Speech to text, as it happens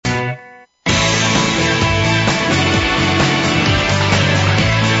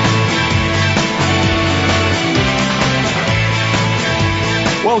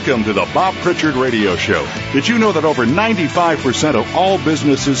Welcome to the Bob Pritchard Radio Show. Did you know that over 95% of all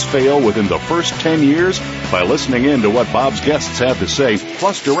businesses fail within the first 10 years? By listening in to what Bob's guests have to say,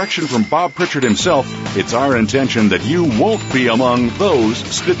 plus direction from Bob Pritchard himself, it's our intention that you won't be among those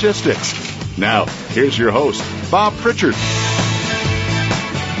statistics. Now, here's your host, Bob Pritchard.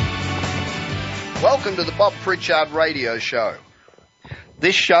 Welcome to the Bob Pritchard Radio Show.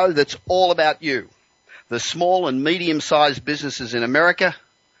 This show that's all about you, the small and medium-sized businesses in America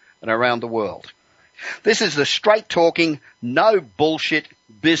and around the world. This is the straight-talking, no-bullshit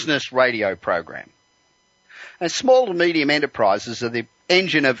business radio program. And small to medium enterprises are the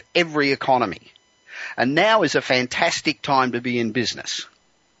engine of every economy. And now is a fantastic time to be in business.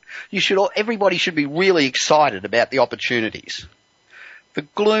 Everybody should be really excited about the opportunities. The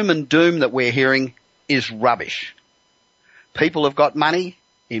gloom and doom that we're hearing is rubbish. People have got money,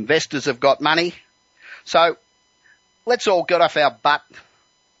 investors have got money, so let's all get off our butt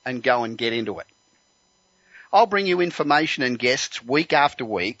and go and get into it. I'll bring you information and guests week after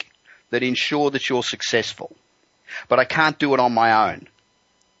week that ensure that you're successful. But I can't do it on my own.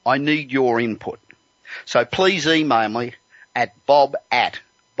 I need your input. So please email me at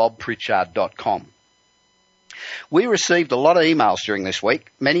bob@bobpritchard.com. We received a lot of emails during this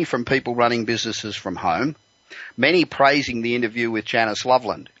week, many from people running businesses from home, many praising the interview with Janice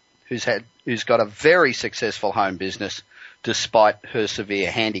Loveland, who's got a very successful home business despite her severe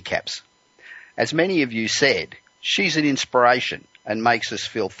handicaps. As many of you said, she's an inspiration and makes us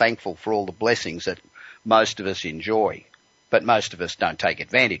feel thankful for all the blessings that most of us enjoy, but most of us don't take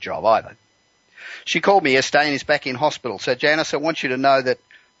advantage of either. She called me yesterday and is back in hospital. So Janice, I want you to know that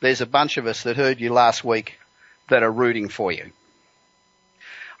there's a bunch of us that heard you last week that are rooting for you.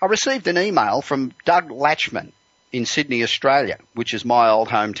 I received an email from Doug Latchman in Sydney, Australia, which is my old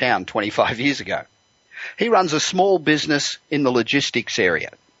hometown 25 years ago. He runs a small business in the logistics area.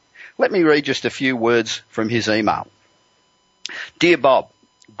 Let me read just a few words from his email. Dear Bob,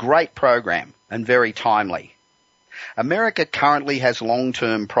 great program and very timely. America currently has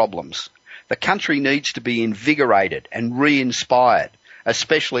long-term problems. The country needs to be invigorated and re-inspired,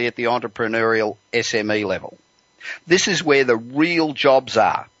 especially at the entrepreneurial SME level. This is where the real jobs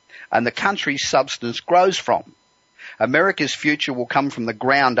are and the country's substance grows from. America's future will come from the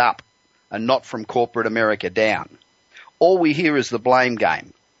ground up and not from corporate America down. All we hear is the blame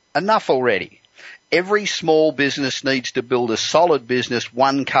game. Enough already. Every small business needs to build a solid business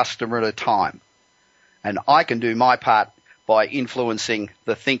one customer at a time. And I can do my part by influencing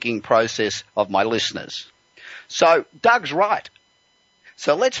the thinking process of my listeners. So Doug's right.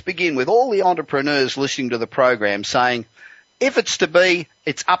 So let's begin with all the entrepreneurs listening to the program saying, if it's to be,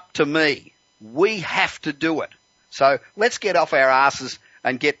 it's up to me. We have to do it. So let's get off our asses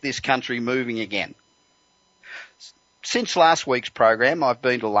and get this country moving again. Since last week's program, I've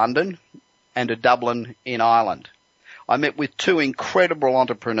been to London and to Dublin in Ireland. I met with two incredible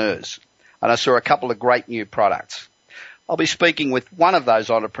entrepreneurs and I saw a couple of great new products. I'll be speaking with one of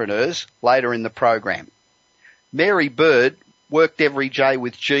those entrepreneurs later in the program. Mary Bird worked every day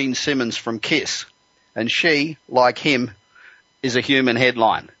with Gene Simmons from KISS, and she, like him, is a human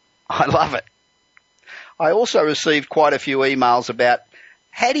headline. I love it. I also received quite a few emails about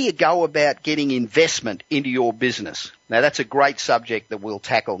how do you go about getting investment into your business. Now that's a great subject that we'll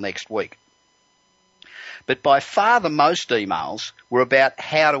tackle next week. But by far the most emails were about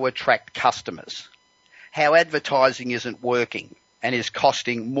how to attract customers, how advertising isn't working and is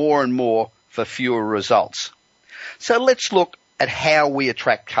costing more and more for fewer results. So let's look at how we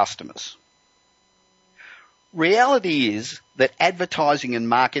attract customers. Reality is that advertising and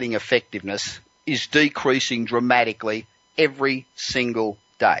marketing effectiveness is decreasing dramatically every single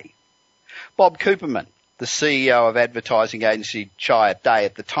day. Bob Cooperman, the CEO of advertising agency Chiat Day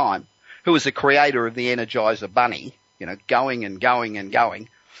at the time, who was the creator of the Energizer Bunny, going and going and going,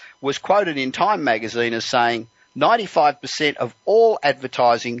 was quoted in Time magazine as saying 95% of all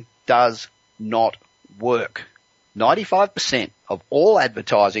advertising does not work. 95% of all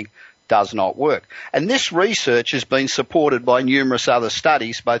advertising does not work. And this research has been supported by numerous other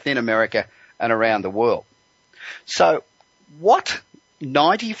studies, both in America and around the world. So what?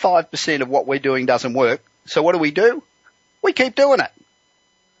 95% of what we're doing doesn't work. So what do? We keep doing it.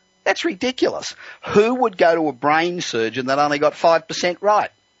 That's ridiculous. Who would go to a brain surgeon that only got 5%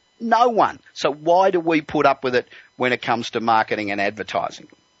 right? No one. So why do we put up with it when it comes to marketing and advertising?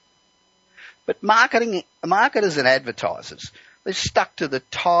 But marketers and advertisers, they're stuck to the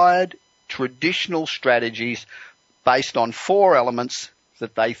tired, traditional strategies based on four elements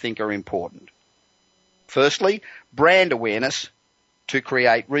that they think are important. Firstly, brand awareness to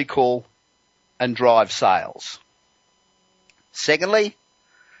create recall and drive sales. Secondly,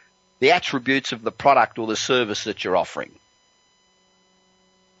 the attributes of the product or the service that you're offering.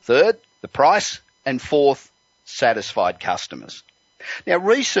 Third, the price. And fourth, satisfied customers. Now,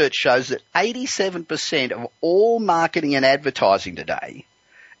 research shows that 87% of all marketing and advertising today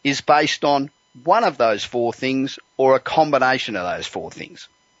is based on one of those four things or a combination of those four things.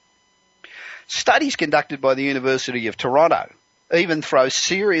 Studies conducted by the University of Toronto even throw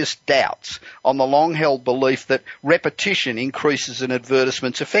serious doubts on the long-held belief that repetition increases an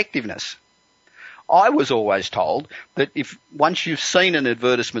advertisement's effectiveness. I was always told that if once you've seen an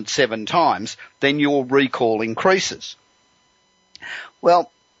advertisement 7 times, then your recall increases. Well,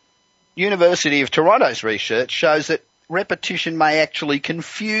 University of Toronto's research shows that repetition may actually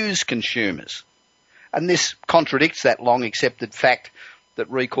confuse consumers. And this contradicts that long-accepted fact that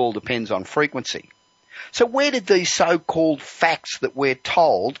recall depends on frequency. So where did these so-called facts that we're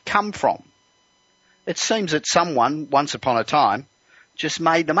told come from? It seems that someone, once upon a time, just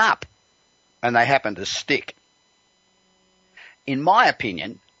made them up, and they happen to stick. In my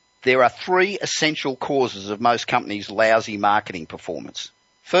opinion, there are 3 essential causes of most companies' lousy marketing performance.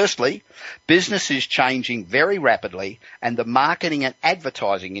 Firstly, business is changing very rapidly, and the marketing and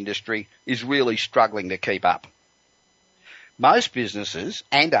advertising industry is really struggling to keep up. Most businesses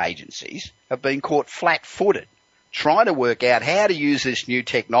and agencies have been caught flat-footed trying to work out how to use this new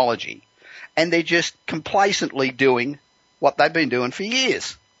technology, and they're just complacently doing what they've been doing for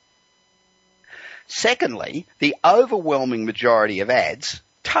years. Secondly, the overwhelming majority of ads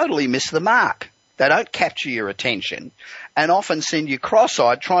totally miss the mark. They don't capture your attention and often send you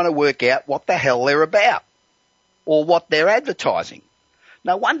cross-eyed trying to work out what the hell they're about or what they're advertising.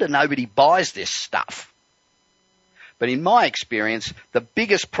 No wonder nobody buys this stuff. But in my experience, the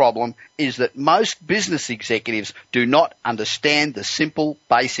biggest problem is that most business executives do not understand the simple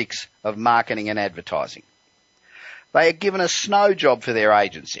basics of marketing and advertising. They are given a snow job for their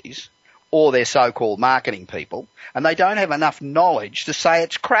agencies or their so-called marketing people, and they don't have enough knowledge to say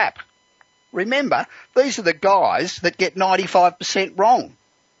it's crap. Remember, these are the guys that get 95% wrong.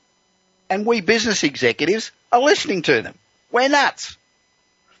 And we business executives are listening to them. We're nuts.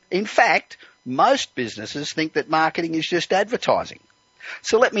 In fact, most businesses think that marketing is just advertising.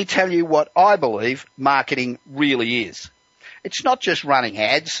 So let me tell you what I believe marketing really is. It's not just running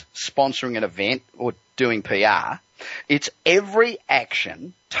ads, sponsoring an event, or doing PR. It's every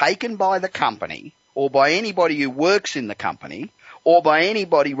action taken by the company or by anybody who works in the company or by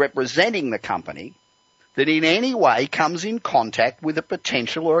anybody representing the company that in any way comes in contact with a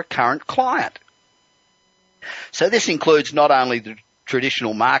potential or a current client. So this includes not only the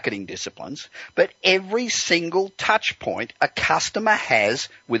traditional marketing disciplines, but every single touch point a customer has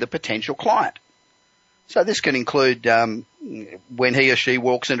with a potential client. So this can include when he or she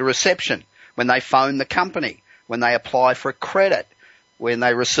walks into reception, when they phone the company, when they apply for a credit, when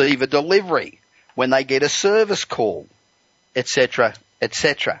they receive a delivery, when they get a service call, etc.,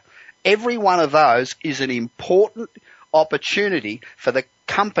 etc. Every one of those is an important opportunity for the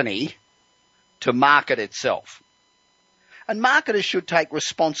company to market itself. And marketers should take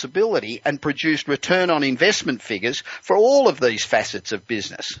responsibility and produce return on investment figures for all of these facets of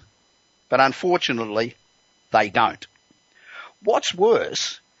business. But unfortunately, they don't. What's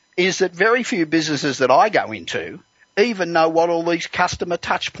worse is that very few businesses that I go into even know what all these customer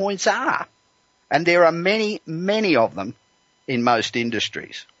touch points are. And there are many, many of them in most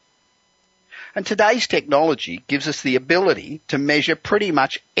industries. And today's technology gives us the ability to measure pretty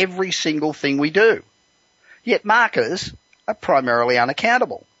much every single thing we do. Yet marketers are primarily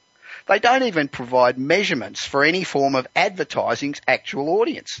unaccountable. They don't even provide measurements for any form of advertising's actual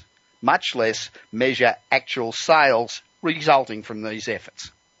audience, much less measure actual sales resulting from these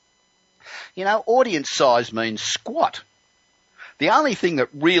efforts. You know, audience size means squat. The only thing that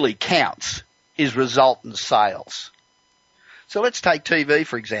really counts is resultant sales. So let's take TV,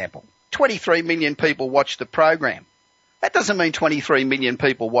 for example. 23 million people watch the program. That doesn't mean 23 million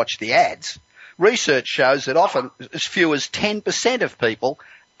people watch the ads. Research shows that often as few as 10% of people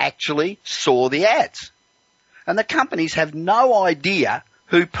actually saw the ads. And the companies have no idea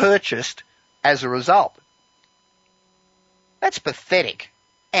who purchased as a result. That's pathetic.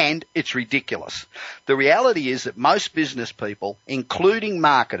 And it's ridiculous. The reality is that most business people, including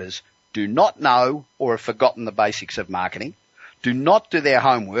marketers, do not know or have forgotten the basics of marketing, do not do their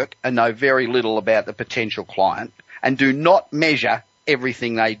homework and know very little about the potential client, and do not measure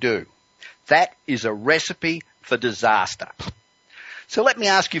everything they do. That is a recipe for disaster. So let me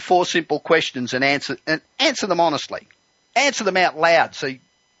ask you 4 simple questions and answer them honestly. Answer them out loud so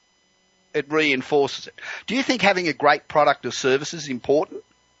it reinforces it. Do you think having a great product or service is important?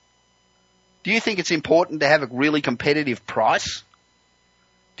 Do you think it's important to have a really competitive price?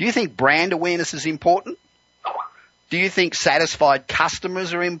 Do you think brand awareness is important? Do you think satisfied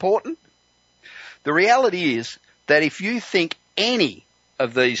customers are important? The reality is that if you think any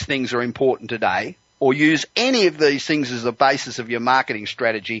of these things are important today, or use any of these things as the basis of your marketing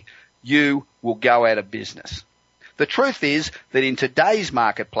strategy, you will go out of business. The truth is that in today's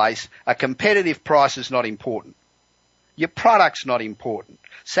marketplace, a competitive price is not important. Your product's not important.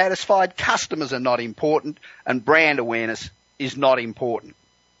 Satisfied customers are not important, and brand awareness is not important.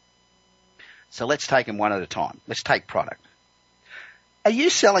 So let's take them one at a time. Let's take product. Are you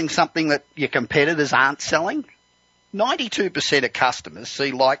selling something that your competitors aren't selling? 92% of customers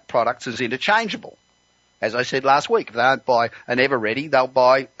see like products as interchangeable. As I said last week, if they don't buy an Everready, they'll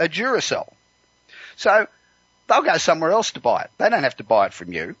buy a Duracell. So they'll go somewhere else to buy it. They don't have to buy it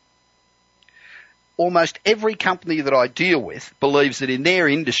from you. Almost every company that I deal with believes that in their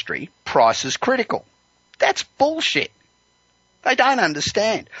industry, price is critical. That's bullshit. They don't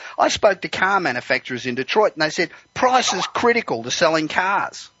understand. I spoke to car manufacturers in Detroit and they said price is critical to selling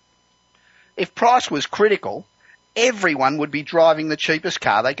cars. If price was critical, everyone would be driving the cheapest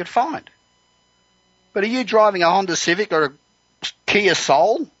car they could find. But are you driving a Honda Civic or a Kia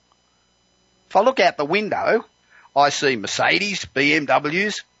Soul? If I look out the window, I see Mercedes,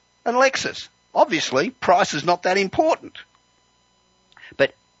 BMWs and Lexus. Obviously, price is not that important.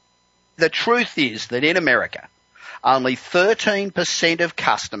 But the truth is that in America, only 13% of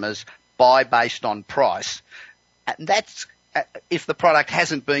customers buy based on price. And that's if the product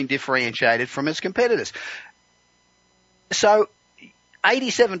hasn't been differentiated from its competitors. So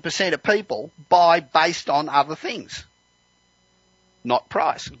 87% of people buy based on other things, not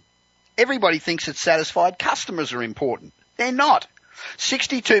price. Everybody thinks that satisfied customers are important. They're not.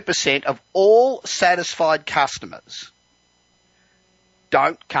 62% of all satisfied customers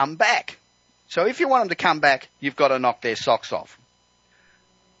don't come back. So if you want them to come back, you've got to knock their socks off.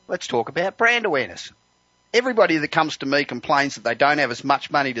 Let's talk about brand awareness. Everybody that comes to me complains that they don't have as much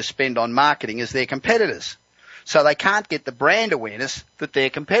money to spend on marketing as their competitors. So they can't get the brand awareness that their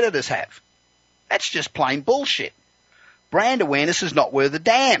competitors have. That's just plain bullshit. Brand awareness is not worth a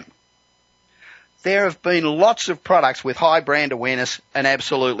damn. There have been lots of products with high brand awareness and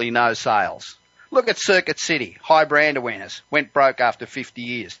absolutely no sales. Look at Circuit City, high brand awareness, went broke after 50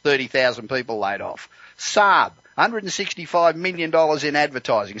 years, 30,000 people laid off. Saab, $165 million in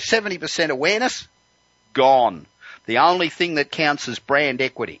advertising, 70% awareness, gone. The only thing that counts is brand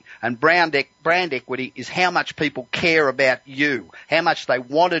equity. And brand equity is how much people care about you, how much they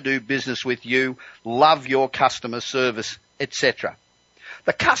want to do business with you, love your customer service, etc.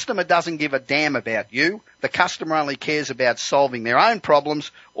 The customer doesn't give a damn about you. The customer only cares about solving their own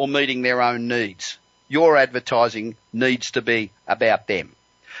problems or meeting their own needs. Your advertising needs to be about them.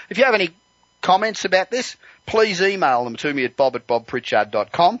 If you have any comments about this, please email them to me at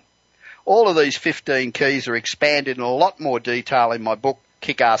bob@bobpritchard.com. All of these 15 keys are expanded in a lot more detail in my book,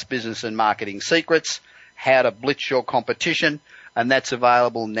 Kick-Ass Business and Marketing Secrets, How to Blitz Your Competition, and that's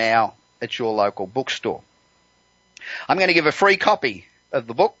available now at your local bookstore. I'm going to give a free copy of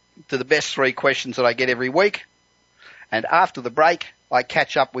the book to the best 3 questions that I get every week. And after the break, I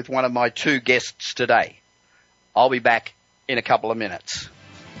catch up with one of my 2 guests today. I'll be back in a couple of minutes.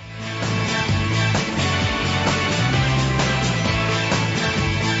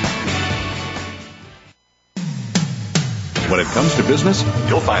 When it comes to business,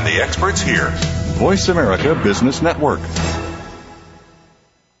 you'll find the experts here. Voice America Business Network.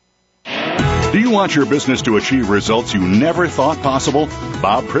 Do you want your business to achieve results you never thought possible?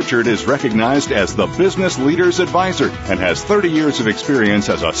 Bob Pritchard is recognized as the Business Leader's Advisor and has 30 years of experience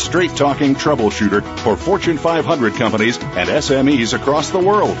as a straight-talking troubleshooter for Fortune 500 companies and SMEs across the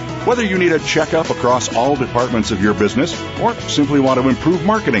world. Whether you need a checkup across all departments of your business or simply want to improve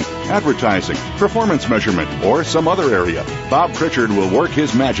marketing, advertising, performance measurement, or some other area, Bob Pritchard will work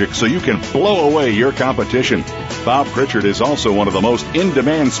his magic so you can blow away your competition. Bob Pritchard is also one of the most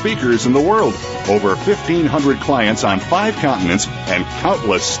in-demand speakers in the world. Over 1,500 clients on 5 continents and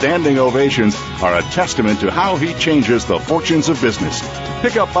countless standing ovations are a testament to how he changes the fortunes of business.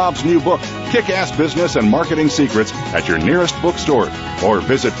 Pick up Bob's new book, Kick-Ass Business and Marketing Secrets, at your nearest bookstore or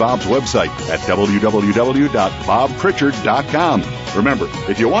visit Bob's website at www.bobpritchard.com. Remember,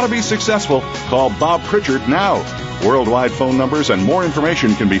 if you want to be successful, call Bob Pritchard now. Worldwide phone numbers and more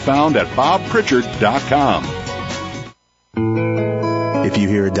information can be found at bobpritchard.com. If you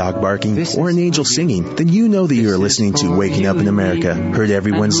hear a dog barking or an angel singing, then you know that you are listening to Waking Up in America. Heard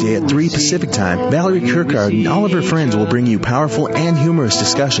every Wednesday at 3 Pacific Time, Valerie Kirkard and all of her friends will bring you powerful and humorous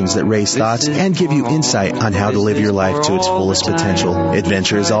discussions that raise thoughts and give you insight on how to live your life to its fullest potential.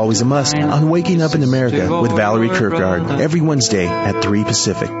 Adventure is always a must on Waking Up in America with Valerie Kirkard every Wednesday at 3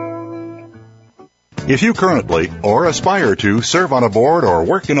 Pacific. If you currently or aspire to serve on a board or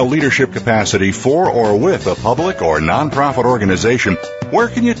work in a leadership capacity for or with a public or nonprofit organization, where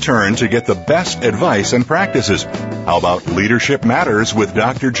can you turn to get the best advice and practices? How about Leadership Matters with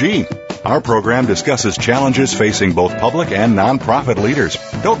Dr. Gene? Our program discusses challenges facing both public and nonprofit leaders.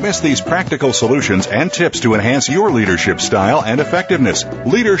 Don't miss these practical solutions and tips to enhance your leadership style and effectiveness.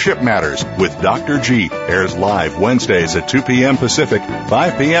 Leadership Matters with Dr. G airs live Wednesdays at 2 p.m. Pacific,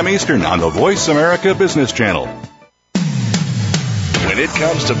 5 p.m. Eastern on the Voice America Business Channel. When it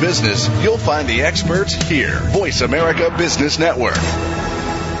comes to business, you'll find the experts here. Voice America Business Network.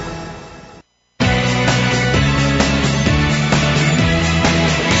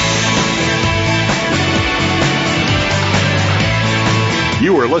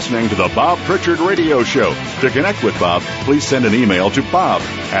 You are listening to the Bob Pritchard Radio Show. To connect with Bob, please send an email to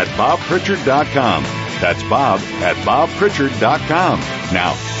bob@bobpritchard.com. That's bob@bobpritchard.com.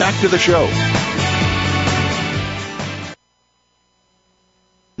 Now, back to the show.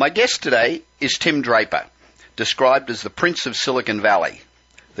 My guest today is Tim Draper, described as the Prince of Silicon Valley,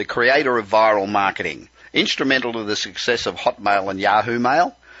 the creator of viral marketing, instrumental to the success of Hotmail and Yahoo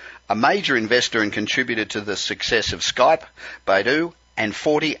Mail, a major investor and contributor to the success of Skype, Baidu, and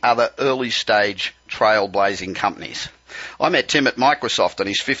 40 other early-stage trailblazing companies. I met Tim at Microsoft on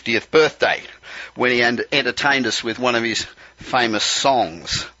his 50th birthday when he entertained us with one of his famous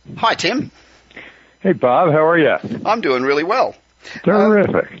songs. Hi, Tim. Hey, Bob. How are you? I'm doing really well.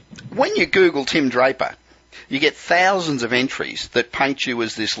 Terrific. When you Google Tim Draper, you get thousands of entries that paint you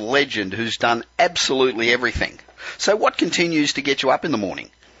as this legend who's done absolutely everything. So what continues to get you up in the morning?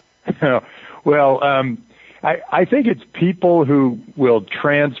 Well, I think it's people who will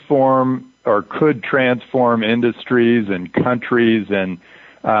transform or could transform industries and countries, and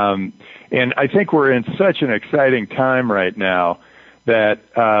I think we're in such an exciting time right now that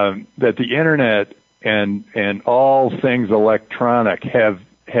the internet and all things electronic have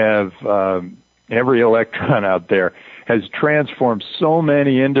every electron out there has transformed so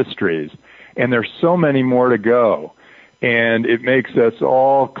many industries, and there's so many more to go. And it makes us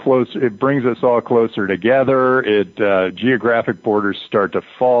all close. It brings us all closer together. Geographic borders start to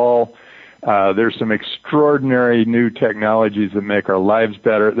fall. There's some extraordinary new technologies that make our lives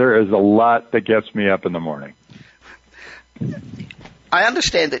better. There is a lot that gets me up in the morning. I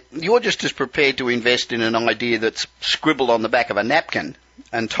understand that you're just as prepared to invest in an idea that's scribbled on the back of a napkin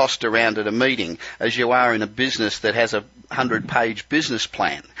and tossed around at a meeting as you are in a business that has a 100-page business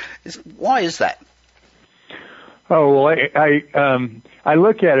plan. Why is that? Oh, well, I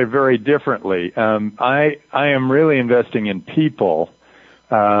look at it very differently. I am really investing in people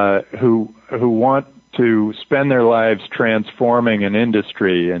who want to spend their lives transforming an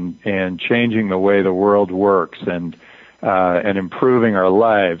industry and changing the way the world works and improving our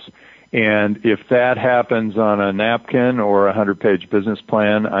lives. And if that happens on a napkin or a 100-page business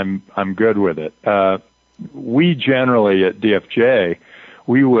plan, I'm good with it. We generally at DFJ,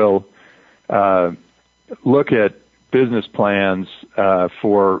 we will look at business plans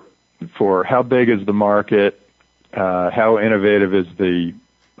for how big is the market, how innovative is the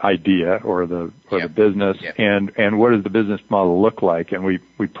idea or the business, and what does the business model look like, and we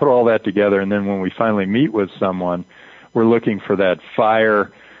put all that together, and then when we finally meet with someone, we're looking for that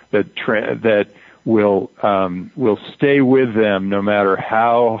fire that will stay with them no matter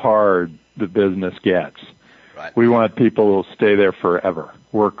how hard the business gets. Right. We want people who will stay there forever,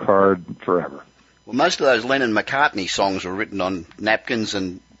 work hard forever. Well, most of those Lennon-McCartney songs were written on napkins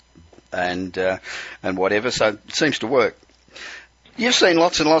and whatever, so it seems to work. You've seen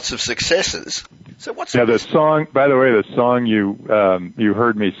lots and lots of successes. So what's the song? By the way, the song you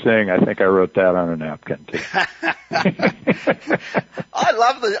heard me sing, I think I wrote that on a napkin too.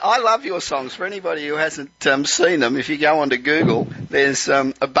 I love your songs. For anybody who hasn't seen them, if you go onto Google, there's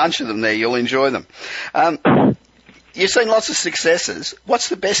a bunch of them there. You'll enjoy them. You've seen lots of successes. What's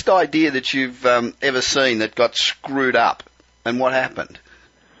the best idea that you've ever seen that got screwed up, and what happened?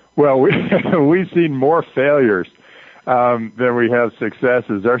 Well, we've seen more failures than we have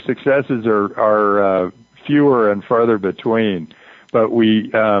successes. Our successes are fewer and farther between, but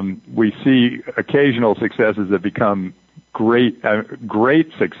we see occasional successes that become great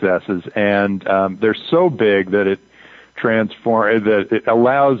successes, and they're so big that it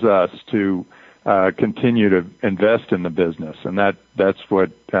allows us to continue to invest in the business, and that's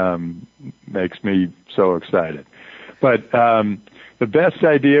what makes me so excited. But the best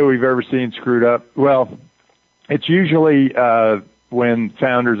idea we've ever seen screwed up, well, it's usually when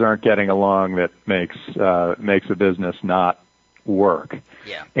founders aren't getting along that makes a business not work.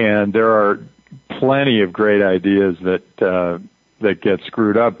 Yeah. And there are plenty of great ideas that get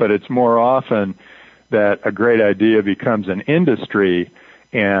screwed up, but it's more often that a great idea becomes an industry,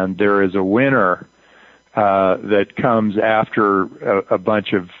 and there is a winner that comes after a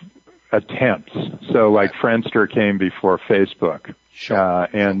bunch of attempts. So, like Friendster came before Facebook, sure.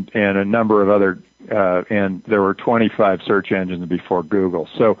 And a number of other, and there were 25 search engines before Google.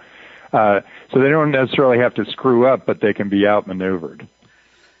 So they don't necessarily have to screw up, but they can be outmaneuvered.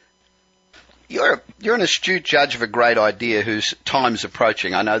 You're an astute judge of a great idea whose time's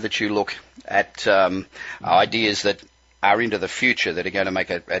approaching. I know that you look at ideas that are into the future, that are going to make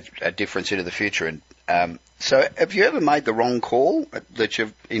a difference into the future. And so have you ever made the wrong call, that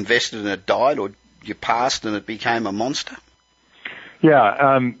you've invested and it died, or you passed and it became a monster?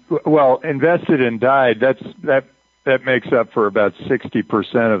 Yeah, well, invested and died, that makes up for about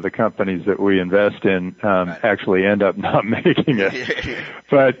 60% of the companies that we invest in actually end up not making it.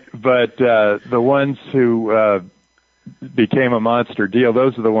 But the ones who became a monster deal,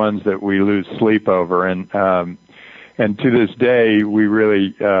 those are the ones that we lose sleep over. And to this day, we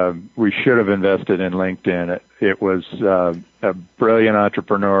should have invested in LinkedIn. It was a brilliant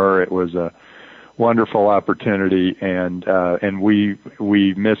entrepreneur. It was a wonderful opportunity, and we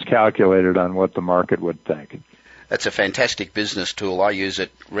miscalculated on what the market would think. That's a fantastic business tool. I use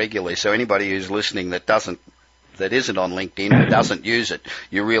it regularly. So anybody who's listening that isn't on LinkedIn or doesn't use it,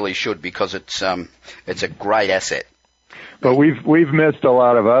 you really should, because it's a great asset. But we've missed a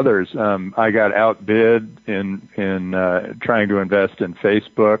lot of others. I got outbid in trying to invest in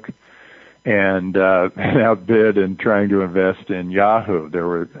Facebook, and outbid in trying to invest in Yahoo.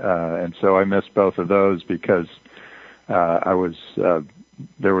 And so I missed both of those because there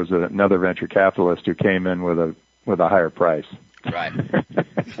was another venture capitalist who came in with a higher price. Right.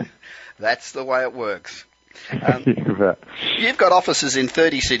 That's the way it works. You've got offices in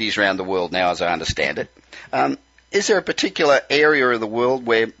 30 cities around the world now, as I understand it. Is there a particular area of the world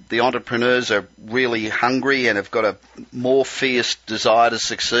where the entrepreneurs are really hungry and have got a more fierce desire to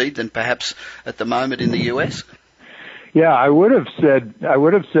succeed than perhaps at the moment in the US? Yeah, I would have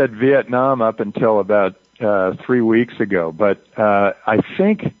said Vietnam up until about 3 weeks ago, but I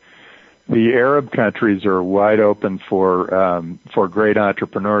think the Arab countries are wide open for great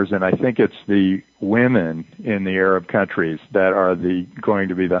entrepreneurs, and I think it's the women in the Arab countries that are going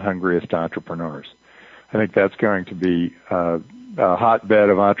to be the hungriest entrepreneurs. I think that's going to be a hotbed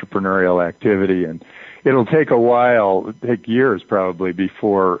of entrepreneurial activity, and it'll take a while, take years probably,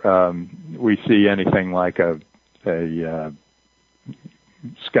 before we see anything like a Skype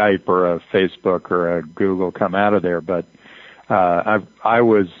or a Facebook or a Google come out of there. But I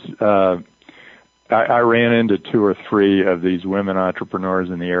ran into 2 or 3 of these women entrepreneurs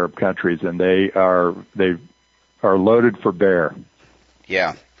in the Arab countries, and they are loaded for bear.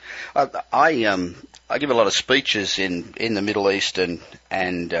 Yeah, I give a lot of speeches in the Middle East and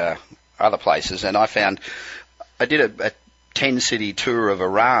other places, and I did a 10-city tour of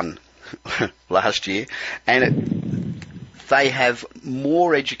Iran last year, and they have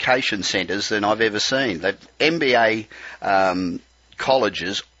more education centres than I've ever seen. They've MBA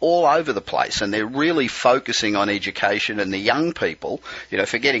colleges all over the place, and they're really focusing on education, and the young people,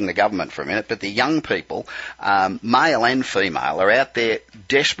 forgetting the government for a minute, but the young people, male and female, are out there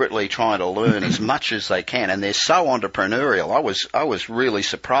desperately trying to learn as much as they can, and they're so entrepreneurial. I was really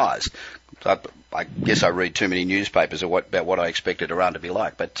surprised. I guess I read too many newspapers about what I expected Iran to be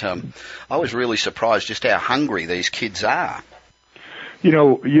like, but I was really surprised just how hungry these kids are. You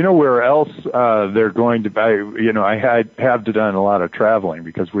know where else they're going to be? I have done a lot of traveling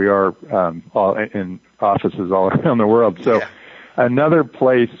because we are all in offices all around the world. So yeah. Another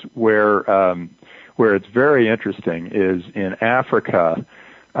place where it's very interesting is in Africa.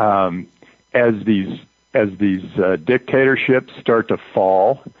 As these dictatorships start to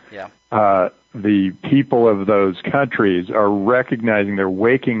fall, yeah. The people of those countries are recognizing, they're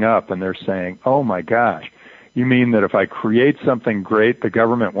waking up, and they're saying, "Oh my gosh. You mean that if I create something great, the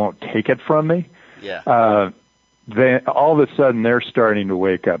government won't take it from me?" Yeah. Then all of a sudden they're starting to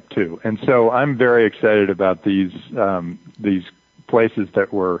wake up too, and so I'm very excited about these places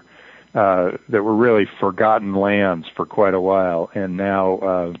that were really forgotten lands for quite a while, and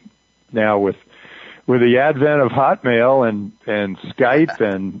now with the advent of Hotmail and Skype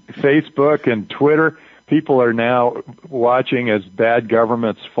and Facebook and Twitter, people are now watching as bad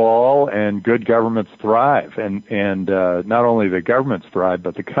governments fall and good governments thrive, and not only the governments thrive,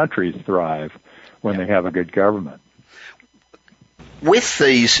 but the countries thrive when they have a good government. With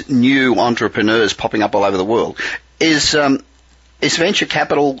these new entrepreneurs popping up all over the world, is venture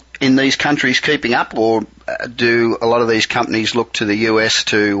capital in these countries keeping up, or do a lot of these companies look to the US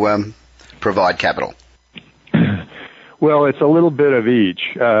to provide capital? Well, it's a little bit of each.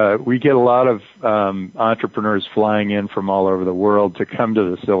 We get a lot of entrepreneurs flying in from all over the world to come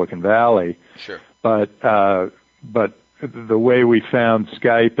to the Silicon Valley. Sure. But the way we found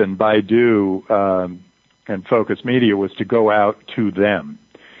Skype and Baidu and Focus Media was to go out to them.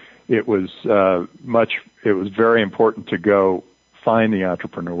 It was very important to go find the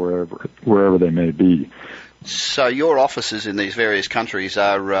entrepreneur wherever they may be. So your offices in these various countries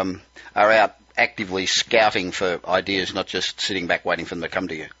are out actively scouting for ideas, not just sitting back waiting for them to come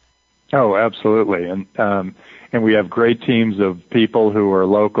to you. Oh, absolutely. And we have great teams of people who are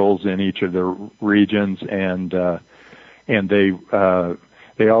locals in each of the regions, and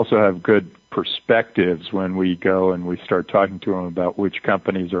they also have good perspectives when we go and we start talking to them about which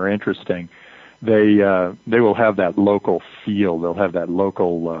companies are interesting. They will have that local feel. They'll have that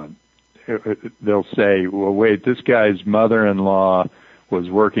local. They'll say, "Well, wait, this guy's mother-in-law was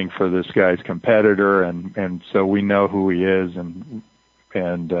working for this guy's competitor, and so we know who he is, and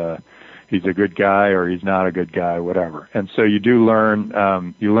he's a good guy or he's not a good guy, whatever." And so you do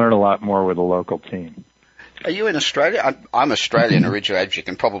learn. You learn a lot more with a local team. Are you in Australia? I'm Australian originally, as you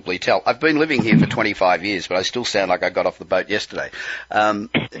can probably tell. I've been living here for 25 years, but I still sound like I got off the boat yesterday. Are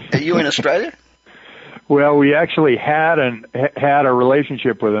you in Australia? Well, we actually had a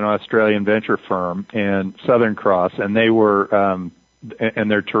relationship with an Australian venture firm in Southern Cross, and they were and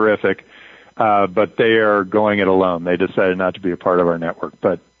they're terrific, but they are going it alone. They decided not to be a part of our network,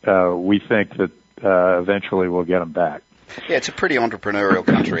 but we think that eventually we'll get them back. Yeah, it's a pretty entrepreneurial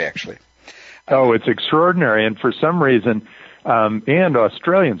country, actually. Oh, it's extraordinary, and for some reason, and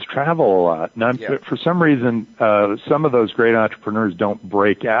Australians travel a lot. And for some reason, some of those great entrepreneurs don't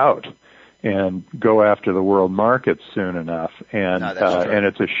break out and go after the world markets soon enough, and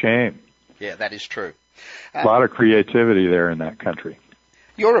it's a shame. Yeah, that is true. A lot of creativity there in that country.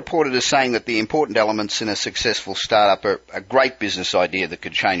 You're reported as saying that the important elements in a successful startup are a great business idea that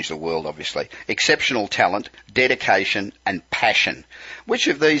could change the world, obviously. Exceptional talent, dedication, and passion. Which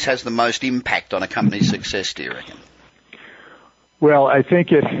of these has the most impact on a company's success, do you reckon? Well, I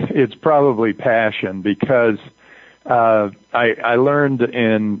think it's probably passion, because I learned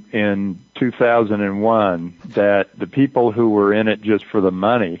in 2001 that the people who were in it just for the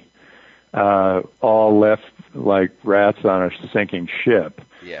money all left like rats on a sinking ship.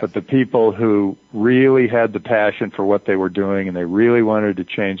 Yeah. But the people who really had the passion for what they were doing and they really wanted to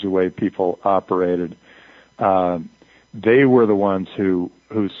change the way people operated, they were the ones who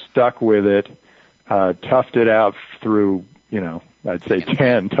stuck with it, toughed it out through, I'd say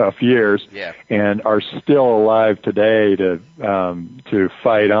 10 tough years, and are still alive today to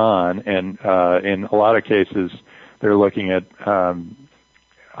fight on. And in a lot of cases, they're looking at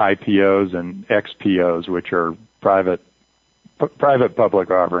IPOs and XPOs, which are private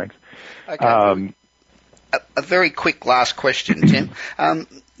public offerings. Okay. A very quick last question, Tim.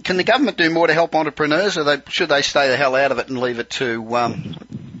 Can the government do more to help entrepreneurs, or should they stay the hell out of it and leave it to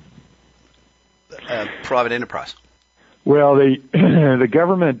private enterprise? Well, the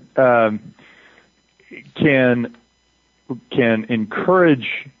government can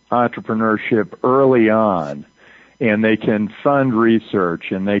encourage entrepreneurship early on, and they can fund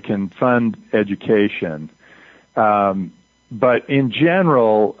research and they can fund education. But in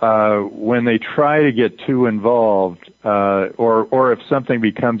general, when they try to get too involved, or if something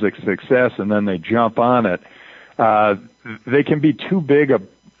becomes a success and then they jump on it, they can be too big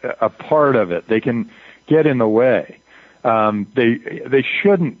a part of it. They can get in the way. They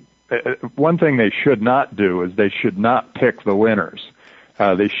shouldn't. One thing they should not do is they should not pick the winners.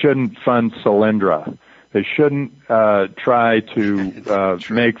 They shouldn't fund Solyndra. They shouldn't try to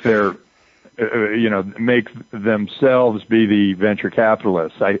make their make themselves be the venture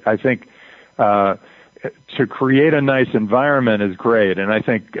capitalists. I think to create a nice environment is great, and I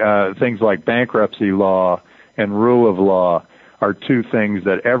think things like bankruptcy law and rule of law are two things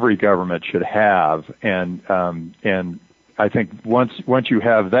that every government should have, and I think once you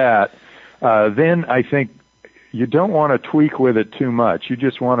have that, then I think you don't want to tweak with it too much. You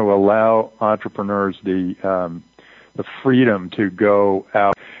just want to allow entrepreneurs the freedom to go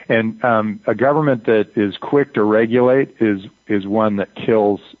out. And a government that is quick to regulate is one that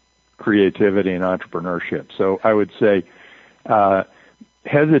kills creativity and entrepreneurship. So I would say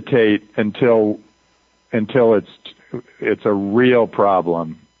hesitate until until it's a real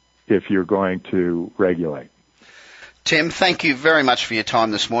problem if you're going to regulate. Tim, thank you very much for your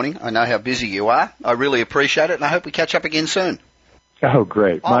time this morning. I know how busy you are. I really appreciate it, and I hope we catch up again soon. Oh,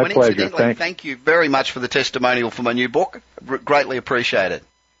 great. My pleasure. Thank you very much for the testimonial for my new book. Greatly appreciate it.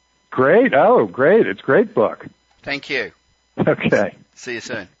 Great. Oh, great. It's a great book. Thank you. Okay. See you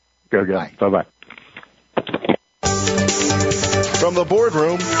soon. Go. Bye-bye. From the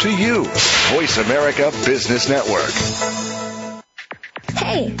boardroom to you, Voice America Business Network.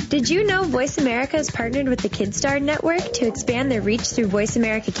 Hey, did you know Voice America has partnered with the KidStar Network to expand their reach through Voice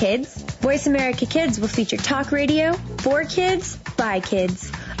America Kids? Voice America Kids will feature talk radio for kids, by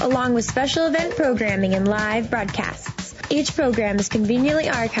kids, along with special event programming and live broadcasts. Each program is conveniently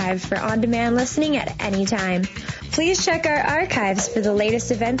archived for on-demand listening at any time. Please check our archives for the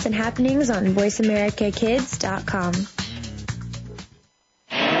latest events and happenings on voiceamericakids.com.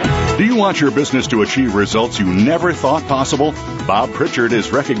 Do you want your business to achieve results you never thought possible? Bob Pritchard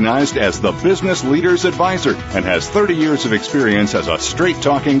is recognized as the Business Leader's Advisor and has 30 years of experience as a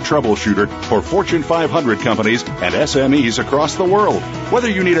straight-talking troubleshooter for Fortune 500 companies and SMEs across the world. Whether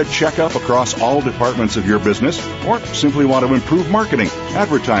you need a checkup across all departments of your business or simply want to improve marketing,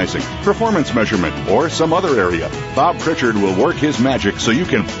 advertising, performance measurement, or some other area, Bob Pritchard will work his magic so you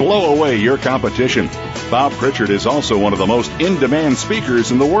can blow away your competition. Bob Pritchard is also one of the most in-demand speakers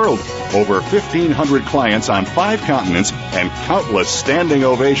in the world. Over 1,500 clients on 5 continents and countless standing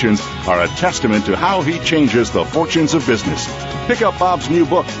ovations are a testament to how he changes the fortunes of business. Pick up Bob's new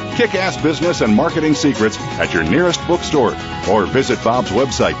book, Kick-Ass Business and Marketing Secrets, at your nearest bookstore, or visit Bob's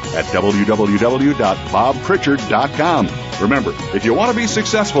website at www.bobpritchard.com. Remember, if you want to be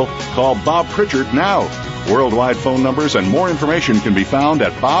successful, call Bob Pritchard now. Worldwide phone numbers and more information can be found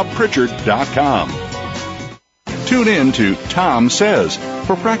at bobpritchard.com. Tune in to Tom Says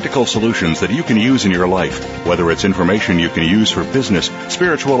for practical solutions that you can use in your life. Whether it's information you can use for business,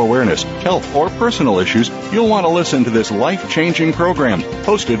 spiritual awareness, health, or personal issues, you'll want to listen to this life-changing program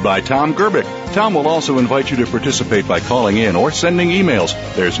hosted by Tom Gerbic. Tom will also invite you to participate by calling in or sending emails.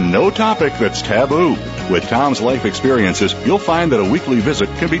 There's no topic that's taboo. With Tom's life experiences, you'll find that a weekly visit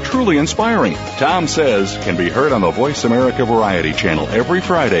can be truly inspiring. Tom Says can be heard on the Voice America Variety Channel every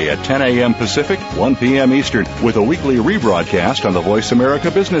Friday at 10 a.m. Pacific, 1 p.m. Eastern, with a weekly rebroadcast on the Voice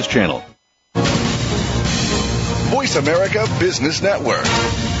America Business Channel. Voice America Business Network,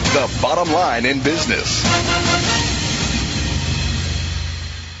 the bottom line in business.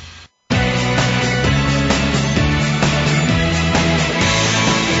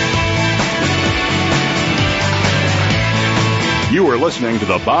 You are listening to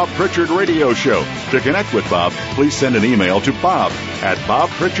the Bob Pritchard Radio Show. To connect with Bob, please send an email to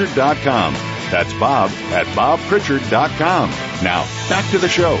bob@bobpritchard.com. That's bob@bobpritchard.com. Now, back to the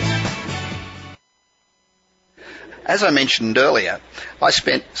show. As I mentioned earlier, I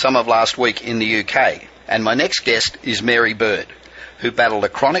spent some of last week in the UK, and my next guest is Mary Bird, who battled a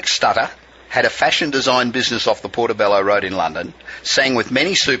chronic stutter, had a fashion design business off the Portobello Road in London, sang with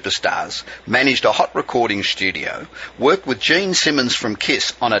many superstars, managed a hot recording studio, worked with Gene Simmons from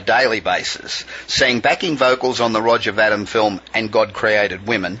Kiss on a daily basis, sang backing vocals on the Roger Vadim film And God Created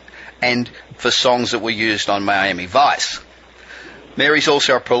Women, and for songs that were used on Miami Vice. Mary's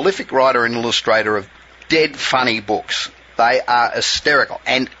also a prolific writer and illustrator of dead funny books. They are hysterical,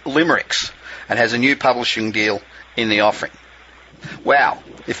 and limericks, and has a new publishing deal in the offing. Wow,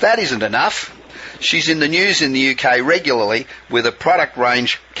 if that isn't enough, she's in the news in the UK regularly with a product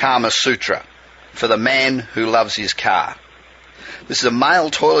range, Car Masutra, for the man who loves his car. This is a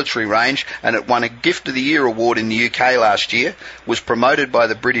male toiletry range, and it won a Gift of the Year award in the UK last year, was promoted by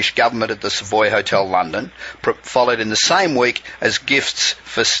the British government at the Savoy Hotel London, followed in the same week as gifts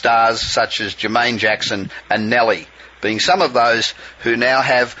for stars such as Jermaine Jackson and Nelly, being some of those who now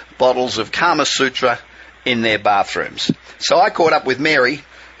have bottles of Car Masutra in their bathrooms. So I caught up with Mary,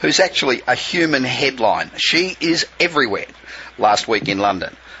 who's actually a human headline. She is everywhere, last week in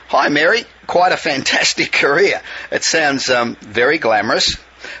London. Hi, Mary. Quite a fantastic career. It sounds very glamorous,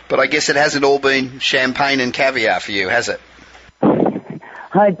 but I guess it hasn't all been champagne and caviar for you, has it?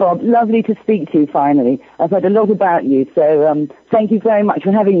 Hi, Bob. Lovely to speak to you finally. I've heard a lot about you, so thank you very much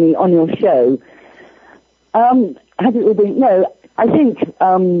for having me on your show. Has it all been? No, I think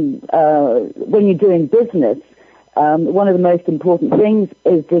when you're doing business, one of the most important things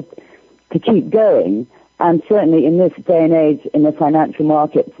is just to keep going. And certainly in this day and age, in the financial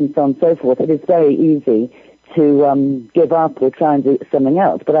markets and so on and so forth, it is very easy to give up or try and do something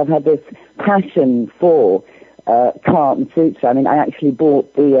else. But I've had this passion for Car Masutra. I mean, I actually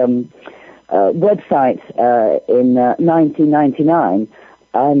bought the website in 1999,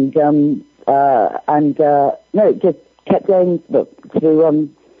 and it just kept going to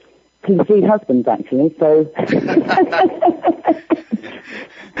the Three Husbands, actually. So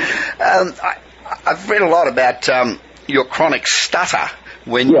I've read a lot about your chronic stutter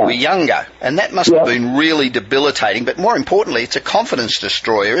when you were younger, and that must have been really debilitating, but more importantly, it's a confidence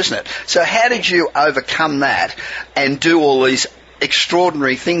destroyer, isn't it? So how did you overcome that and do all these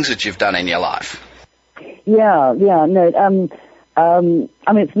extraordinary things that you've done in your life? It's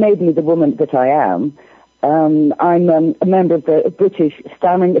made me the woman that I am. I'm a member of the British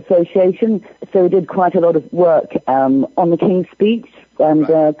Stammering Association, so we did quite a lot of work on the King's Speech and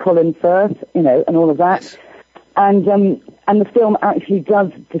Colin Firth, and all of that. Yes. And the film actually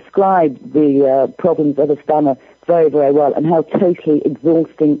does describe the problems of a stammer very, very well and how totally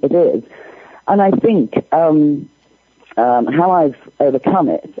exhausting it is. And I think how I've overcome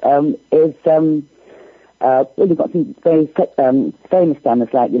it is we've got some very famous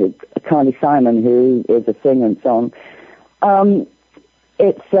stammers like Carly Simon, who is a singer and so on.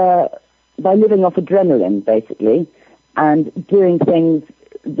 It's by living off adrenaline, basically, and doing things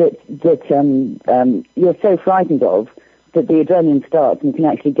that you're so frightened of that the adrenaline starts and you can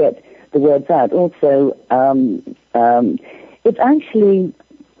actually get the words out. Also, it's actually,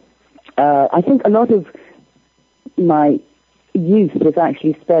 I think a lot of my youth was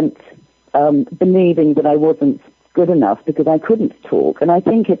actually spent believing that I wasn't good enough because I couldn't talk. And I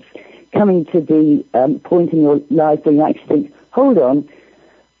think it's coming to the point in your life where you actually think, hold on,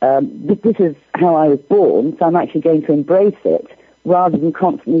 this is how I was born, so I'm actually going to embrace it, rather than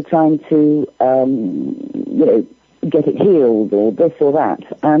constantly trying to, get it healed or this or that.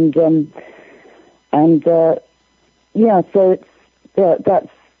 So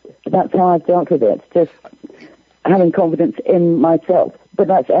that's how I've dealt with it. Just having confidence in myself, but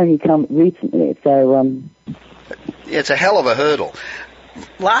that's only come recently. So it's a hell of a hurdle.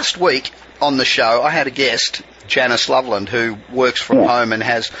 Last week on the show, I had a guest, Janice Loveland, who works from home and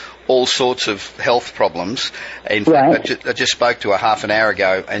has all sorts of health problems. In fact, I just spoke to her half an hour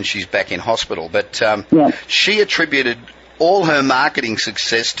ago, and she's back in hospital. But she attributed all her marketing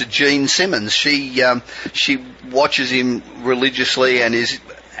success to Gene Simmons. She watches him religiously and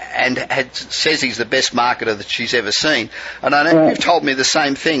says he's the best marketer that she's ever seen. And I know you've told me the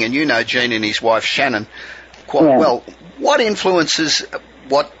same thing, and you know Gene and his wife Shannon quite well. What influences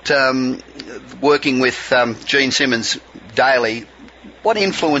working with Gene Simmons daily, what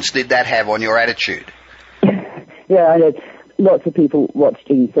influence did that have on your attitude? I know lots of people watch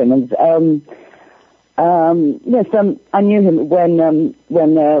Gene Simmons. I knew him when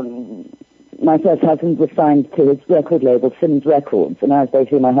my first husband was signed to his record label, Simmons Records, and I was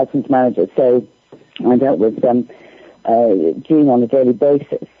basically my husband's manager, so I dealt with Gene on a daily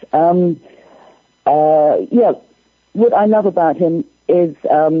basis. What I love about him is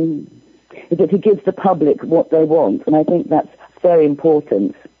that he gives the public what they want, and I think that's very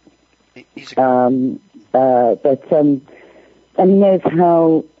important. And he knows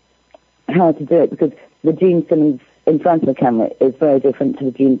how to do it, because the Gene Simmons in front of the camera is very different to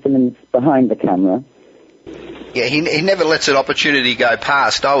the Gene Simmons behind the camera. Yeah, he never lets an opportunity go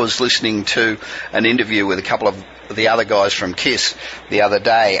past. I was listening to an interview with a couple of the other guys from KISS the other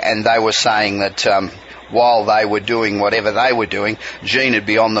day, and they were saying that while they were doing whatever they were doing, Gene would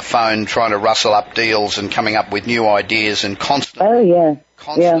be on the phone trying to rustle up deals and coming up with new ideas and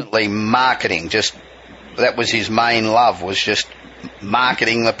constantly marketing. Just that was his main love, was just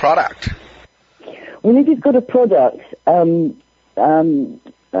marketing the product. Well, if you've got a product that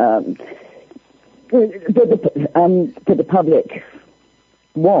the public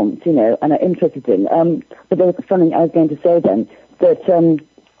want, and are interested in, but there was something I was going to say then, that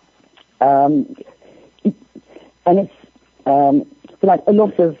and it's like a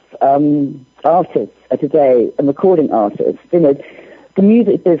lot of artists today, and recording artists, the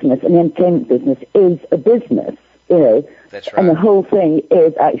music business and the entertainment business is a business, That's right. And the whole thing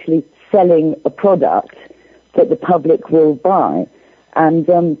is actually selling a product that the public will buy, and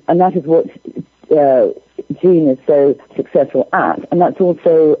that is what Gene is so successful at, and that's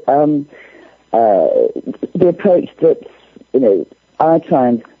also the approach that I try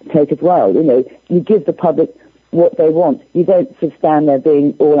and take as well. You give the public what they want. You don't just stand there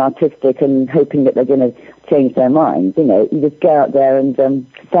being all artistic and hoping that they're going to change their minds. You just go out there and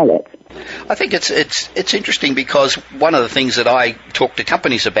sell it. I think it's interesting, because one of the things that I talk to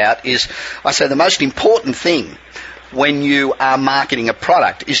companies about is, I say the most important thing when you are marketing a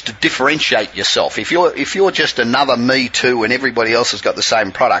product is to differentiate yourself. If you're just another Me Too and everybody else has got the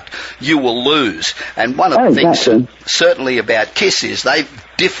same product, you will lose. And one of the things certainly about KISS is they've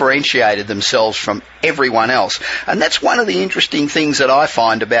differentiated themselves from everyone else. And that's one of the interesting things that I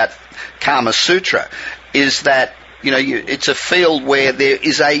find about Car Masutra is that it's a field where there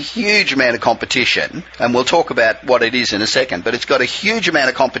is a huge amount of competition, and we'll talk about what it is in a second, but it's got a huge amount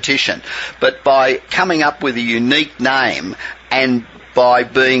of competition. But by coming up with a unique name and by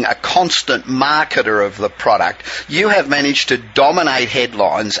being a constant marketer of the product, you have managed to dominate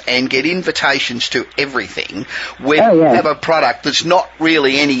headlines and get invitations to everything when you have a product that's not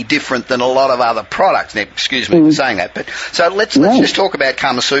really any different than a lot of other products. Now, excuse me for saying that. But so let's just talk about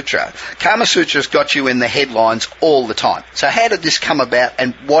Car Masutra. Car Masutra's got you in the headlines all the time. So how did this come about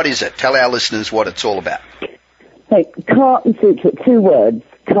and what is it? Tell our listeners what it's all about. Hey, Car Masutra, 2 words.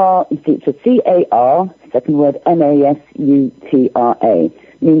 Car Masutra, C-A-R, second word, M-A-S-U-T-R-A,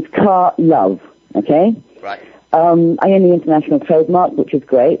 means car love, okay? Right. I own the international trademark, which is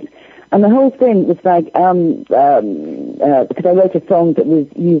great. And the whole thing was like, because I wrote a song that was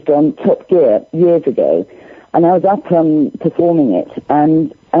used on Top Gear years ago, and I was up performing it,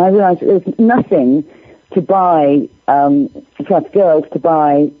 and I realized that there's nothing to buy, for us girls to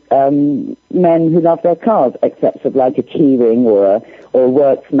buy men who love their cars, except for like a key ring or a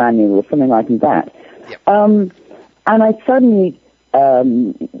works manual or something like that. Yep. And I suddenly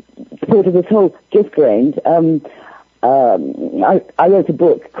thought of this whole gift range. I wrote a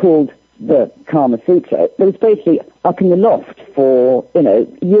book called The Car Masutra, but it's basically up in the loft for,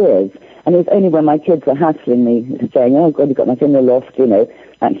 years. And it was only when my kids were hassling me, saying, "Oh God, you've got nothing in the loft,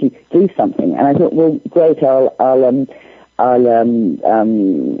 actually do something." And I thought, well, great, I'll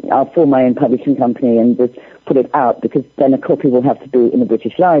form my own publishing company and just put it out, because then a copy will have to be in the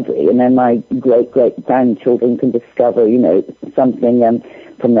British Library, and then my great grandchildren can discover, something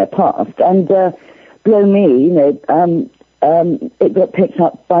from their past. And blow me, it got picked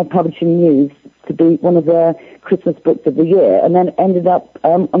up by Publishing News to be one of their Christmas books of the year, and then ended up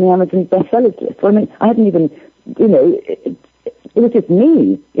on the Amazon bestsellers list. So, I mean, I hadn't even, it was just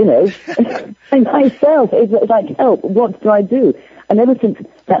me, and myself. It was like, help, what do I do? And ever since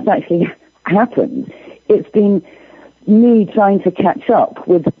that's actually happened, it's been me trying to catch up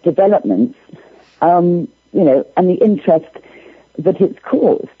with developments, and the interest that it's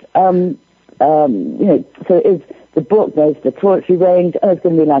caused. So it's the book, there's the toiletry range, and there's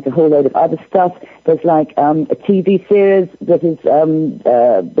going to be like a whole load of other stuff. There's like a TV series that is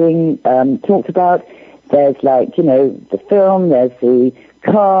being talked about. There's like, the film, there's the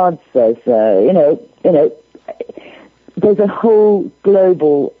cards, there's, there's a whole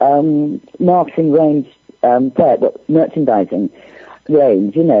global marketing range merchandising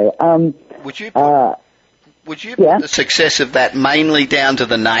range, Would you put the success of that mainly down to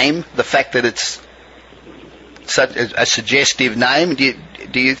the name, the fact that it's such a suggestive name? Do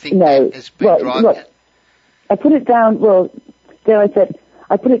you think that has been driving it? I put it down,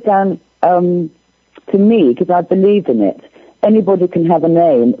 I put it down to me because I believe in it. Anybody can have a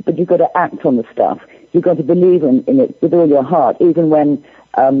name, but you've got to act on the stuff. You've got to believe in it with all your heart, even when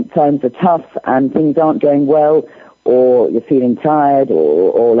times are tough and things aren't going well, or you're feeling tired,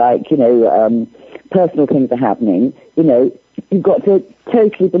 or personal things are happening. You've got to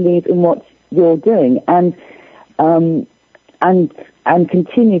totally believe in what you're doing and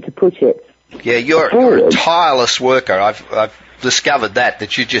continue to push it. Yeah, you're a tireless worker. I've discovered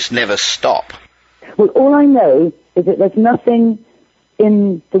that you just never stop. Well, all I know is that there's nothing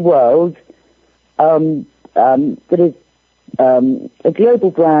in the world that is a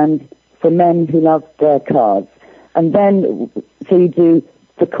global brand for men who love their cars. And then, so you do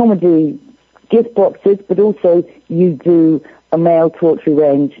the comedy gift boxes, but also you do a male toiletry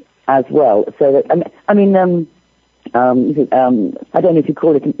range as well. So that, I don't know if you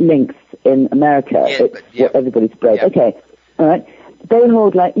call it links in America. It's what everybody sprays. Yep. Okay, all right. They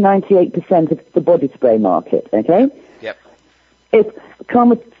hold like 98% of the body spray market, okay? Yep. If Car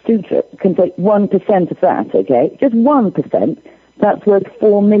Masutra can take 1% of that, okay, just 1%, that's worth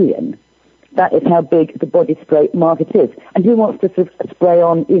 $4 million. That is how big the body spray market is. And who wants to spray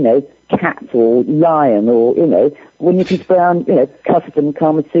on, cat or lion or, when you can spray on, custom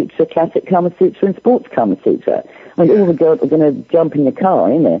Car Masutra, classic Car Masutra and sports Car Masutra. I mean, all the girls are going to jump in the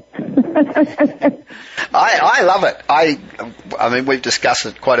car, I love it. I mean, we've discussed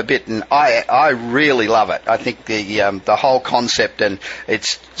it quite a bit, and I really love it. I think the whole concept, and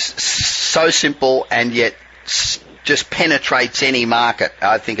it's so simple and yet just penetrates any market.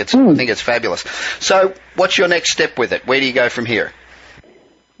 I think it's fabulous. So, what's your next step with it? Where do you go from here?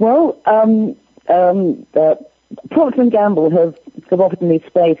 Well, Procter & Gamble have offered me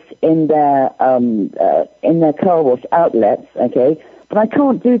space in their car wash outlets, okay? But I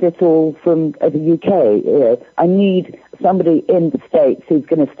can't do this all from the UK. I need somebody in the States who's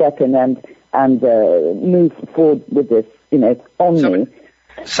going to step in and move forward with this, on me.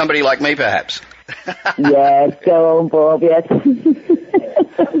 Somebody like me, perhaps. Yes, go on, Bob, yes.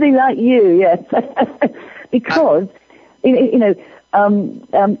 Somebody like you, yes. Because,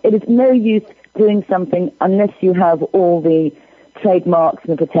 it is no use doing something unless you have all the trademarks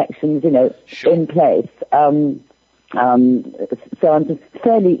and the protections, Sure. in place. So I'm just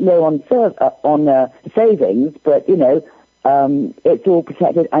fairly low on savings, but it's all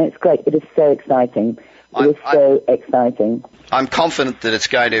protected and it's great. It is so exciting. Exciting. I'm confident that it's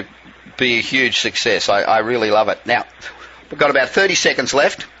going to be a huge success. I really love it. Now, we've got about 30 seconds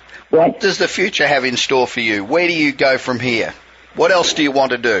left. Right. What does the future have in store for you? Where do you go from here? What else do you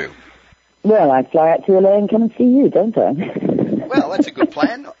want to do? Well, I fly out to LA and come and see you, don't I? Well, that's a good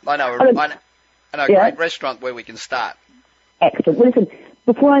plan. I know a great restaurant where we can start. Excellent. Well, listen,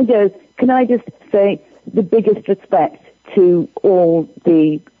 before I go, can I just say the biggest respect to all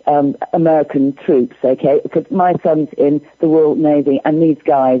the American troops, okay? Because my son's in the Royal Navy, and these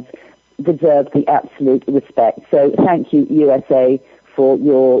guys deserve the absolute respect. So thank you, USA, for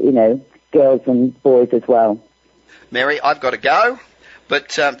your, girls and boys as well. Mary, I've got to go.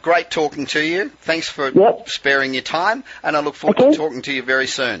 But great talking to you. Thanks for sparing your time, and I look forward to talking to you very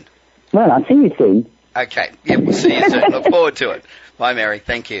soon. Well, I'll see you soon. Okay. Yeah, we'll see you soon. Look forward to it. Bye, Mary.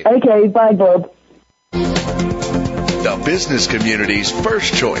 Thank you. Okay. Bye, Bob. The business community's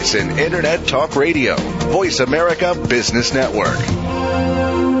first choice in Internet Talk Radio. Voice America Business Network.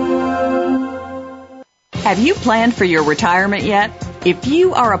 Have you planned for your retirement yet? If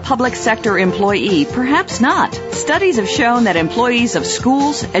you are a public sector employee, perhaps not. Studies have shown that employees of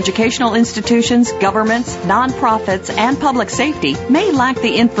schools, educational institutions, governments, nonprofits, and public safety may lack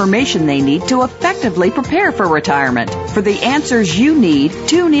the information they need to effectively prepare for retirement. For the answers you need,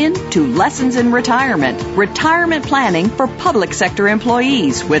 tune in to Lessons in Retirement, Retirement Planning for Public Sector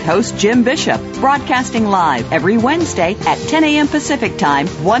Employees with host Jim Bishop, broadcasting live every Wednesday at 10 a.m. Pacific Time,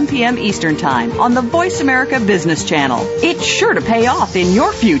 1 p.m. Eastern Time on the Voice America Business Channel. It's sure to pay off in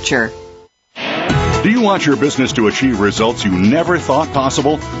your future. Do you want your business to achieve results you never thought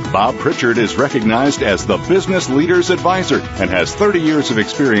possible? Bob Pritchard is recognized as the Business Leader's Advisor and has 30 years of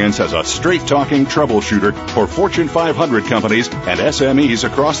experience as a straight-talking troubleshooter for Fortune 500 companies and SMEs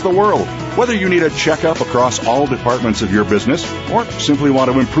across the world. Whether you need a checkup across all departments of your business or simply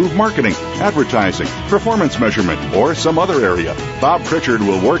want to improve marketing, advertising, performance measurement, or some other area, Bob Pritchard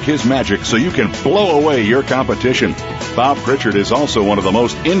will work his magic so you can blow away your competition. Bob Pritchard is also one of the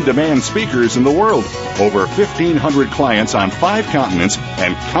most in-demand speakers in the world. Over 1,500 clients on 5 continents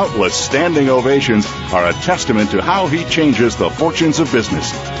and countless standing ovations are a testament to how he changes the fortunes of business.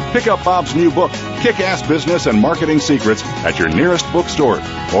 Pick up Bob's new book, Kick-Ass Business and Marketing Secrets, at your nearest bookstore,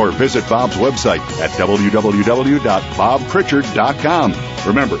 or visit Bob's website at www.bobpritchard.com.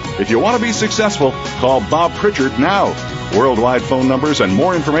 Remember, if you want to be successful, call Bob Pritchard now. Worldwide phone numbers and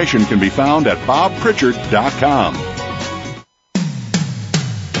more information can be found at bobpritchard.com.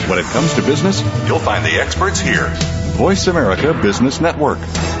 When it comes to business, you'll find the experts here. Voice America Business Network.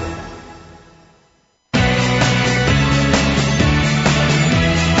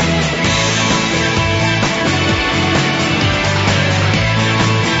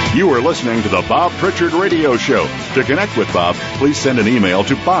 You are listening to the Bob Pritchard Radio Show. To connect with Bob, please send an email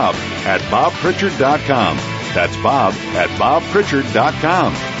to bob@bobpritchard.com. That's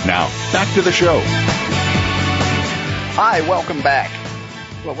bob@bobpritchard.com. Now, back to the show. Hi, welcome back.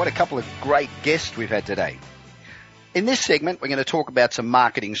 Well, what a couple of great guests we've had today. In this segment, we're going to talk about some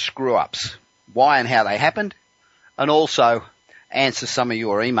marketing screw-ups, why and how they happened, and also answer some of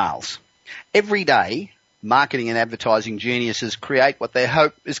your emails. Every day, marketing and advertising geniuses create what they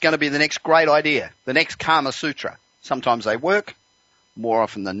hope is going to be the next great idea, the next Car Masutra. Sometimes they work. More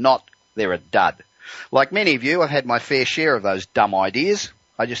often than not, they're a dud. Like many of you, I've had my fair share of those dumb ideas.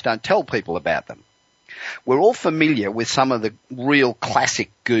 I just don't tell people about them. We're all familiar with some of the real classic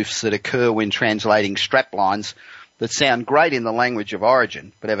goofs that occur when translating straplines that sound great in the language of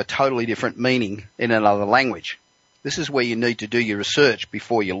origin but have a totally different meaning in another language. This is where you need to do your research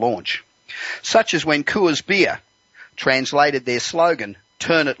before you launch. Such as when Coors Beer translated their slogan,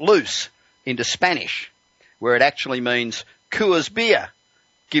 "Turn it loose," into Spanish, where it actually means Coors Beer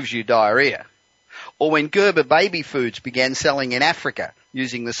gives you diarrhea. Or when Gerber Baby Foods began selling in Africa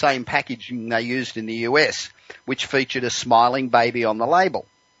using the same packaging they used in the US, which featured a smiling baby on the label.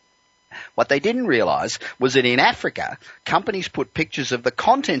 What they didn't realise was that in Africa, companies put pictures of the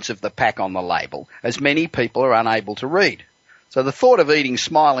contents of the pack on the label, as many people are unable to read. So the thought of eating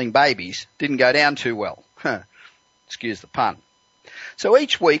smiling babies didn't go down too well. Excuse the pun. So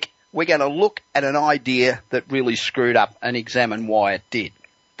each week, we're going to look at an idea that really screwed up and examine why it did.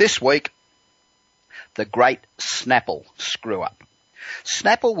 This week, the great Snapple screw-up.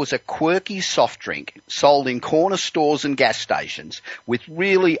 Snapple was a quirky soft drink sold in corner stores and gas stations with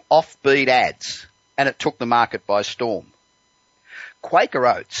really offbeat ads, and it took the market by storm. Quaker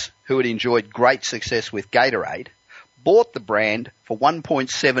Oats, who had enjoyed great success with Gatorade, bought the brand for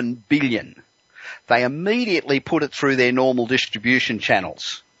 $1.7 billion. They immediately put it through their normal distribution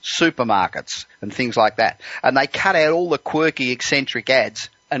channels, supermarkets and things like that, and they cut out all the quirky, eccentric ads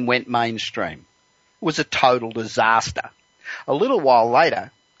and went mainstream. It was a total disaster. A little while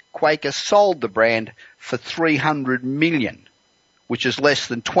later, Quaker sold the brand for $300 million, which is less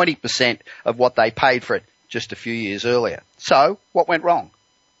than 20% of what they paid for it just a few years earlier. So, what went wrong?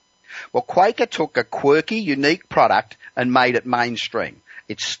 Well, Quaker took a quirky, unique product and made it mainstream.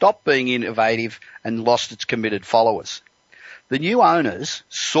 It stopped being innovative and lost its committed followers. The new owners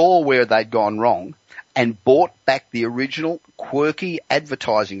saw where they'd gone wrong and bought back the original quirky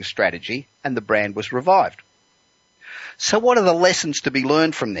advertising strategy, and the brand was revived. So what are the lessons to be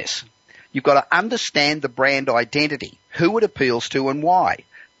learned from this? You've got to understand the brand identity, who it appeals to and why.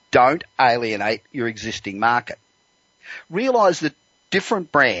 Don't alienate your existing market. Realise that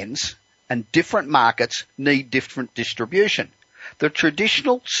different brands and different markets need different distribution. The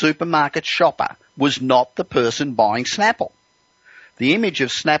traditional supermarket shopper was not the person buying Snapple. The image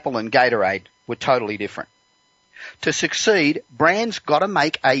of Snapple and Gatorade were totally different. To succeed, brands got to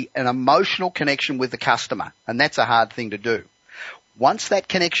make an emotional connection with the customer, and that's a hard thing to do. Once that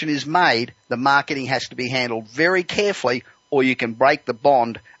connection is made, the marketing has to be handled very carefully, or you can break the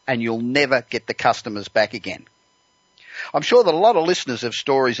bond and you'll never get the customers back again. I'm sure that a lot of listeners have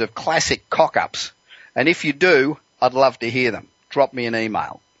stories of classic cock-ups, and if you do, I'd love to hear them. Drop me an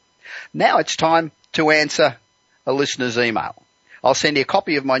email. Now it's time to answer a listener's email. I'll send you a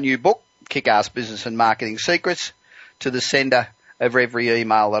copy of my new book, Kick-Ass Business and Marketing Secrets, to the sender of every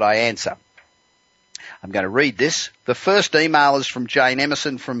email that I answer. I'm going to read this. The first email is from Jane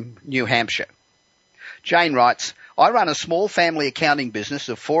Emerson from New Hampshire. Jane writes, I run a small family accounting business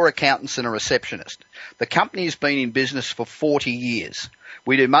of 4 accountants and a receptionist. The company has been in business for 40 years.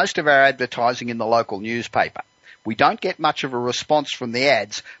 We do most of our advertising in the local newspaper. We don't get much of a response from the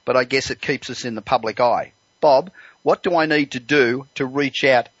ads, but I guess it keeps us in the public eye. Bob, what do I need to do to reach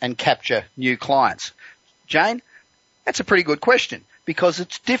out and capture new clients? Jane, that's a pretty good question because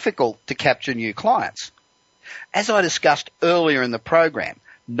it's difficult to capture new clients. As I discussed earlier in the program,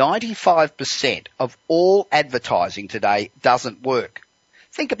 95% of all advertising today doesn't work.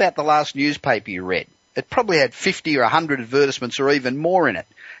 Think about the last newspaper you read. It probably had 50 or 100 advertisements or even more in it.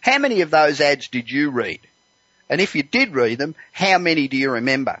 How many of those ads did you read? And if you did read them, how many do you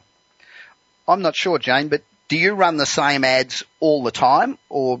remember? I'm not sure, Jane, but do you run the same ads all the time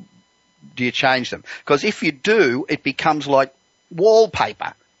or do you change them? Because if you do, it becomes like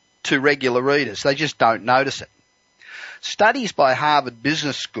wallpaper to regular readers. They just don't notice it. Studies by Harvard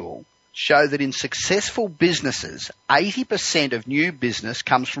Business School show that in successful businesses, 80% of new business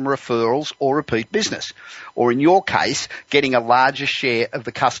comes from referrals or repeat business, or in your case, getting a larger share of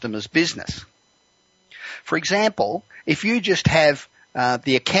the customer's business. For example, if you just have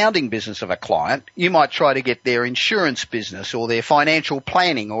the accounting business of a client, you might try to get their insurance business or their financial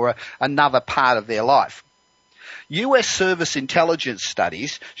planning or another part of their life. US service intelligence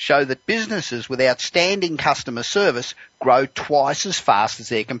studies show that businesses with outstanding customer service grow twice as fast as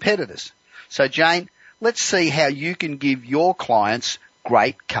their competitors. So, Jane, let's see how you can give your clients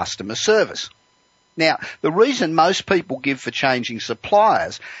great customer service. Now, the reason most people give for changing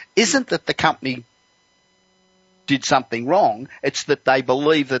suppliers isn't that the company did something wrong. It's that they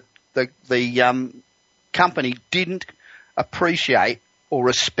believe that the company didn't appreciate or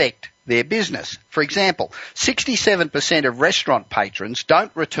respect their business. For example, 67% of restaurant patrons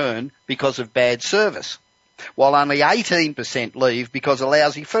don't return because of bad service, while only 18% leave because of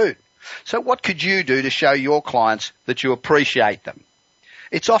lousy food. So what could you do to show your clients that you appreciate them?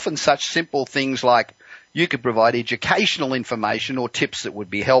 It's often such simple things like you could provide educational information or tips that would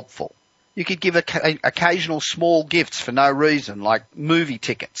be helpful. You could give occasional small gifts for no reason, like movie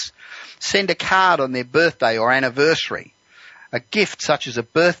tickets. Send a card on their birthday or anniversary. A gift such as a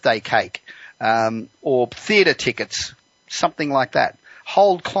birthday cake or theatre tickets, something like that.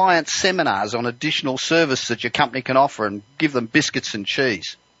 Hold client seminars on additional service that your company can offer and give them biscuits and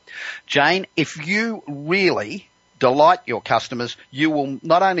cheese. Jane, if you really delight your customers, you will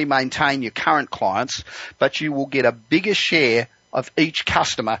not only maintain your current clients, but you will get a bigger share of each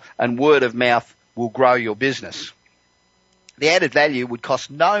customer, and word of mouth will grow your business. The added value would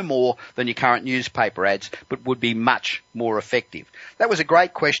cost no more than your current newspaper ads, but would be much more effective. That was a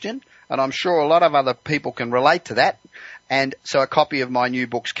great question, and I'm sure a lot of other people can relate to that, and so a copy of my new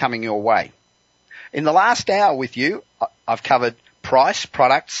book's coming your way. In the last hour with you, I've covered price,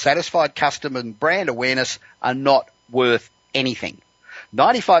 product, satisfied customer, and brand awareness are not worth anything.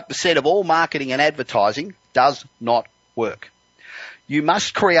 95% of all marketing and advertising does not work. You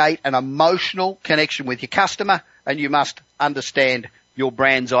must create an emotional connection with your customer, and you must understand your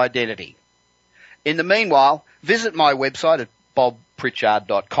brand's identity. In the meanwhile, visit my website at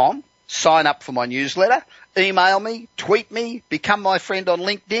bobpritchard.com, sign up for my newsletter, email me, tweet me, become my friend on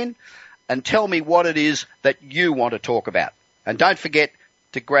LinkedIn, and tell me what it is that you want to talk about. And don't forget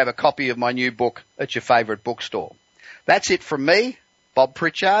to grab a copy of my new book at your favourite bookstore. That's it from me, Bob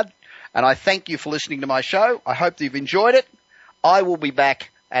Pritchard, and I thank you for listening to my show. I hope that you've enjoyed it. I will be back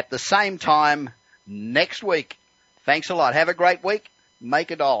at the same time next week. Thanks a lot. Have a great week. Make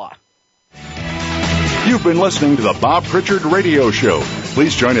 $1. You've been listening to the Bob Pritchard Radio Show.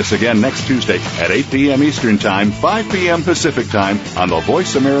 Please join us again next Tuesday at 8 p.m. Eastern Time, 5 p.m. Pacific Time on the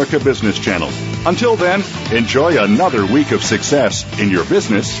Voice America Business Channel. Until then, enjoy another week of success in your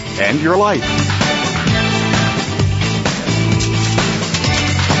business and your life.